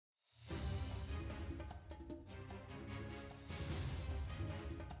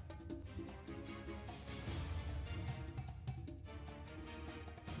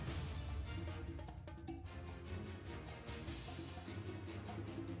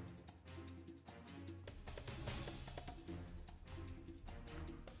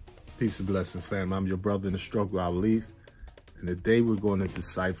Peace and blessings, fam. I'm your brother in the struggle, Ali. And today we're going to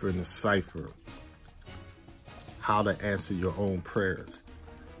decipher in the cipher how to answer your own prayers.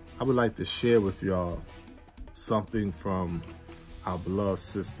 I would like to share with y'all something from our beloved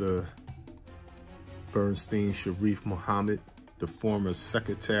sister Bernstein Sharif Mohammed, the former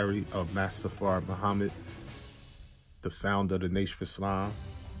secretary of Mustafar Mohammed, the founder of the Nation of Islam,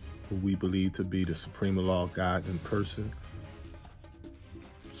 who we believe to be the supreme law of God in person.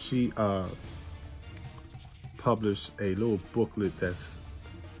 She published a little booklet that's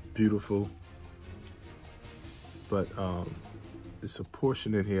beautiful, but it's a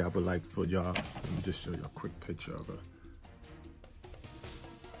portion in here I would like for y'all. Let me just show you a quick picture of her.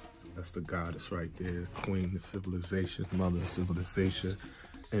 That's the goddess right there, Queen of Civilization, Mother of Civilization,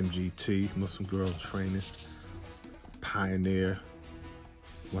 MGT, Muslim Girl Training, pioneer,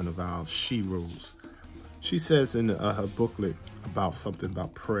 one of our sheroes. She says in her booklet about something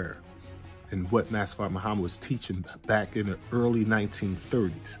about prayer and what Mustafar Muhammad was teaching back in the early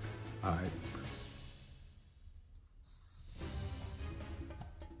 1930s. All right.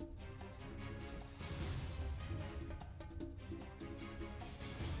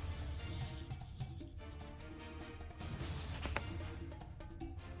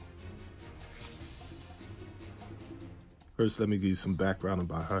 First, let me give you some background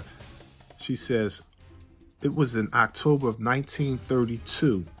about her. She says, it was in October of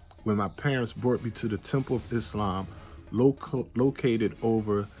 1932 when my parents brought me to the Temple of Islam, located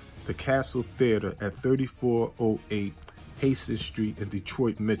over the Castle Theater at 3408 Hastings Street in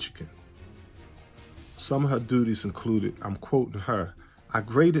Detroit, Michigan. Some of her duties included, I'm quoting her, I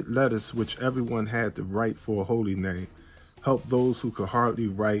graded letters which everyone had to write for a holy name, helped those who could hardly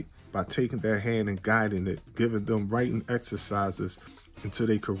write by taking their hand and guiding it, giving them writing exercises until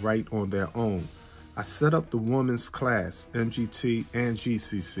they could write on their own. I set up the women's class, MGT and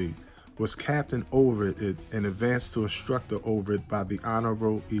GCC, was captain over it and advanced to instructor over it by the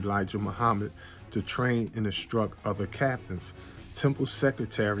Honorable Elijah Muhammad to train and instruct other captains. Temple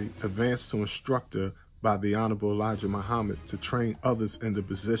secretary, advanced to instructor by the Honorable Elijah Muhammad to train others in the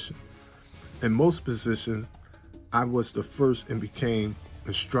position. In most positions, I was the first and became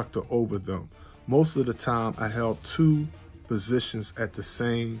instructor over them. Most of the time, I held two positions at the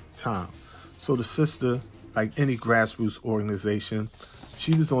same time. So the sister, like any grassroots organization,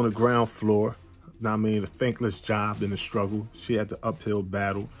 she was on the ground floor. Now I mean, a thankless job in the struggle. She had the uphill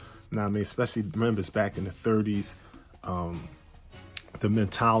battle. Now I mean, especially members back in the 30s, the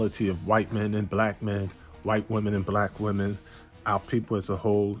mentality of white men and black men, white women and black women, our people as a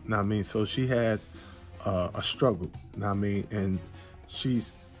whole. Now I mean, so she had a struggle. Now I mean, and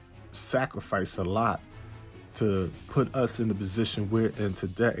she's sacrificed a lot to put us in the position we're in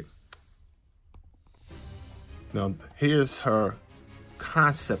today. Now, here's her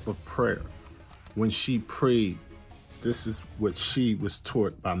concept of prayer. When she prayed, this is what she was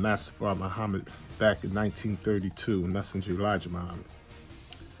taught by Mustafar Muhammad back in 1932, Messenger Elijah Muhammad.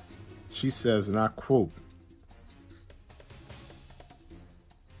 She says, and I quote,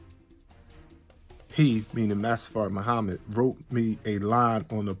 he, meaning Mustafar Muhammad, wrote me a line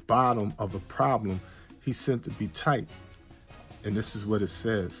on the bottom of a problem he sent to be typed. And this is what it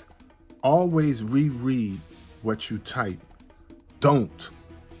says. Always reread what you type. Don't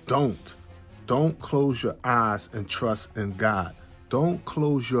close your eyes and trust in God. Don't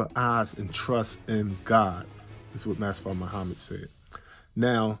close your eyes and trust in God. This is what Mustafar Muhammad said.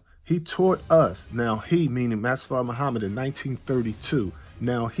 Now, he taught us, now he, meaning Mustafar Muhammad in 1932,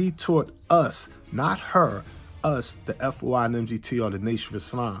 now he taught us, not her, us, the FOI and MGT or the Nation of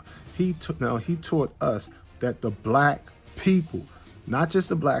Islam. He taught us that the black people, not just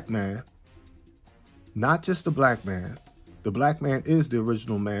the black man, not just the black man. The black man is the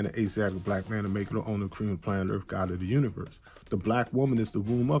original man, the Asiatic black man, the maker of the owner, cream of planet Earth, God of the universe. The black woman is the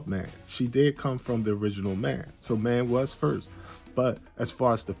womb of man. She did come from the original man. So man was first. But as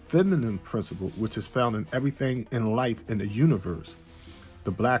far as the feminine principle, which is found in everything in life in the universe,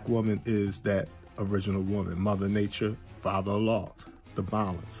 the black woman is that original woman, Mother Nature, Father Allah, the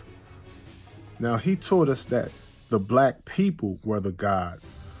balance. Now, he taught us that the black people were the God.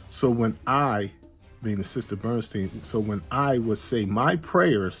 So when I, being the Sister Bernstein, so when I would say my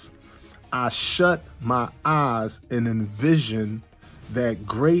prayers, I shut my eyes and envision that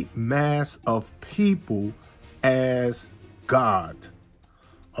great mass of people as God.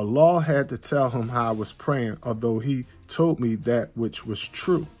 Allah had to tell him how I was praying, although he told me that which was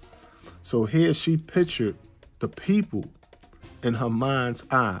true. So here she pictured the people in her mind's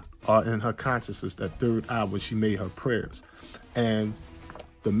eye, or in her consciousness, that third eye, when she made her prayers. And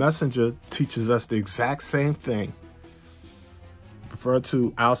the messenger teaches us the exact same thing Refer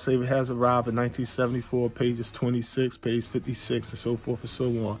to Our Savior Has Arrived in 1974, pages 26, page 56, and so forth and so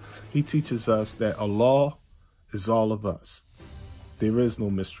on. He teaches us that Allah is all of us. There is no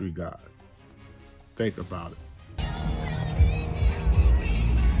mystery God. Think about it.